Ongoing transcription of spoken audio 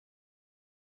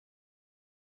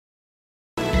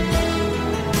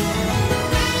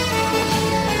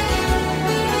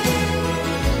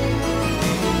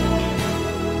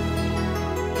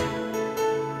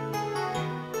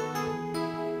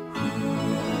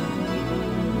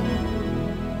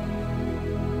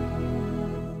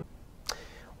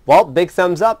Well, big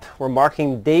thumbs up. We're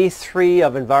marking day 3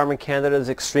 of Environment Canada's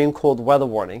extreme cold weather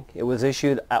warning. It was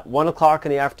issued at 1 o'clock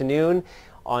in the afternoon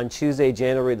on Tuesday,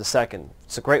 January the 2nd.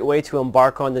 It's a great way to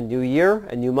embark on the new year,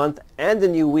 a new month, and a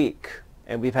new week.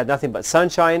 And we've had nothing but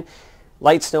sunshine,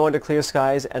 light snow under clear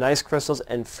skies, and ice crystals,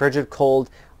 and frigid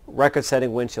cold,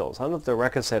 record-setting wind chills. I don't know if they're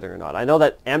record-setting or not. I know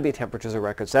that ambient temperatures are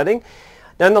record-setting.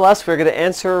 Nonetheless, we're going to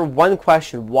answer one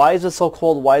question. Why is it so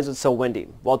cold? Why is it so windy?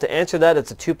 Well, to answer that, it's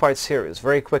a two-part series,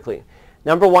 very quickly.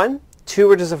 Number one, 2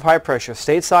 ridges of high pressure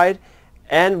stateside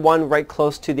and one right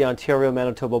close to the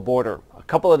Ontario-Manitoba border. A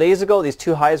couple of days ago, these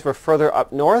 2 highs were further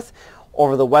up north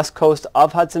over the west coast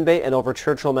of Hudson Bay and over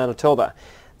Churchill, Manitoba.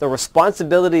 The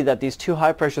responsibility that these 2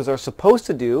 high pressures are supposed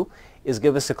to do is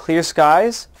give us a clear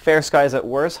skies, fair skies at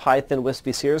worst, high, thin,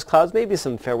 wispy cirrus clouds, maybe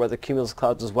some fair weather cumulus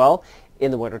clouds as well in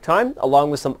the wintertime,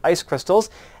 along with some ice crystals,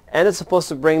 and it's supposed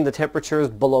to bring the temperatures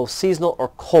below seasonal or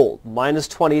cold, minus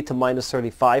 20 to minus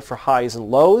 35 for highs and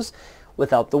lows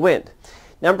without the wind.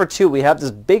 Number 2, we have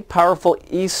this big powerful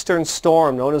eastern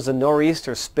storm known as the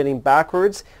nor'easter spinning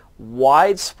backwards,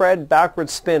 widespread backward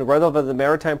spin right over the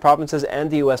maritime provinces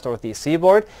and the U.S. Northeast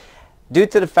seaboard due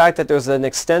to the fact that there's an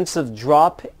extensive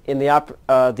drop in the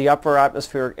upper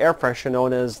atmospheric air pressure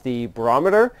known as the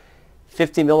barometer,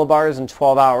 50 millibars in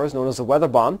 12 hours, known as the weather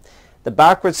bomb. The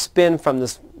backward spin from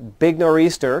this big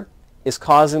nor'easter is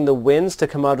causing the winds to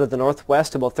come out of the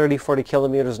northwest about 30-40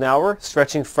 kilometers an hour,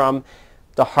 stretching from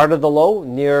the heart of the low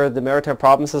near the maritime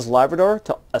provinces, Labrador,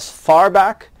 to as far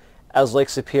back as Lake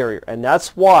Superior. And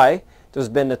that's why there's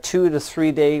been a 2 to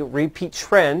 3 day repeat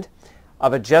trend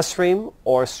of a jet stream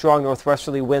or strong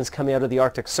northwesterly winds coming out of the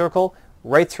Arctic Circle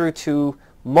right through to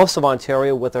most of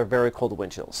Ontario with our very cold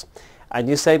wind chills. A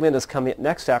new segment is coming up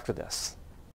next after this.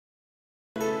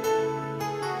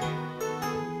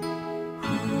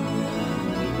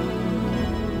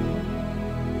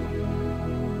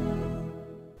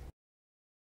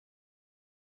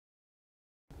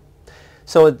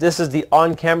 So this is the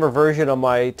on-camera version of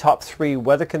my top 3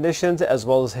 weather conditions as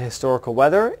well as historical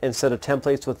weather instead of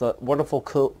templates with the wonderful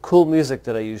cool music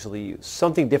that I usually use.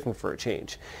 Something different for a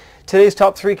change. Today's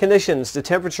top 3 conditions, the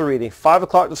temperature reading. 5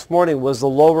 o'clock this morning was the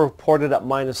low reported at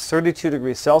minus 32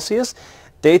 degrees Celsius.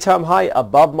 Daytime high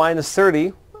above minus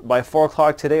 30. By 4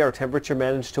 o'clock today, our temperature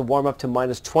managed to warm up to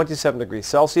minus 27 degrees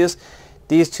Celsius.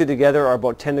 These 2 together are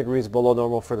about 10 degrees below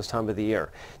normal for this time of the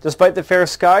year. Despite the fair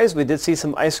skies, we did see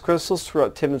some ice crystals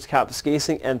throughout Timmins,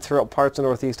 Kapuskasing, and throughout parts of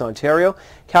northeast Ontario.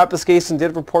 Kapuskasing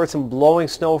did report some blowing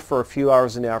snow for a few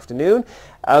hours in the afternoon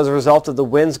as a result of the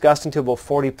winds gusting to about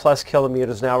 40 plus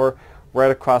kilometers an hour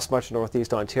right across much of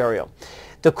northeast Ontario.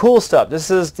 The cool stuff,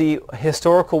 this is the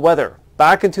historical weather.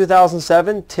 Back in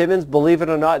 2007, Timmins, believe it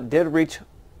or not, did reach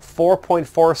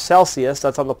 4.4 Celsius,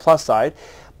 that's on the plus side.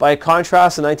 By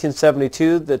contrast, in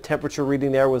 1972, the temperature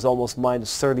reading there was almost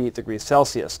minus 38 degrees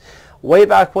Celsius. Way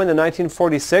back when, in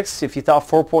 1946, if you thought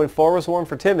 4.4 was warm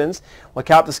for Timmins, well,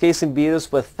 Kapuskasing beat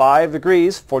us with 5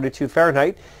 degrees, 42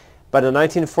 Fahrenheit. But in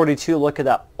 1942, look at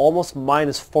that, almost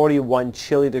minus 41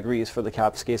 chilly degrees for the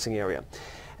Kapuskasing area.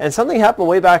 And something happened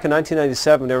way back in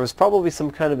 1997. There was probably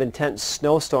some kind of intense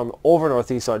snowstorm over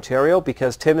northeast Ontario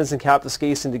because Timmins and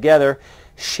Kapuskasing together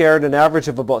shared an average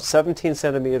of about 17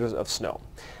 centimeters of snow.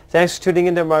 Thanks for tuning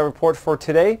into my report for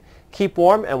today. Keep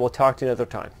warm and we'll talk to you another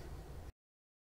time.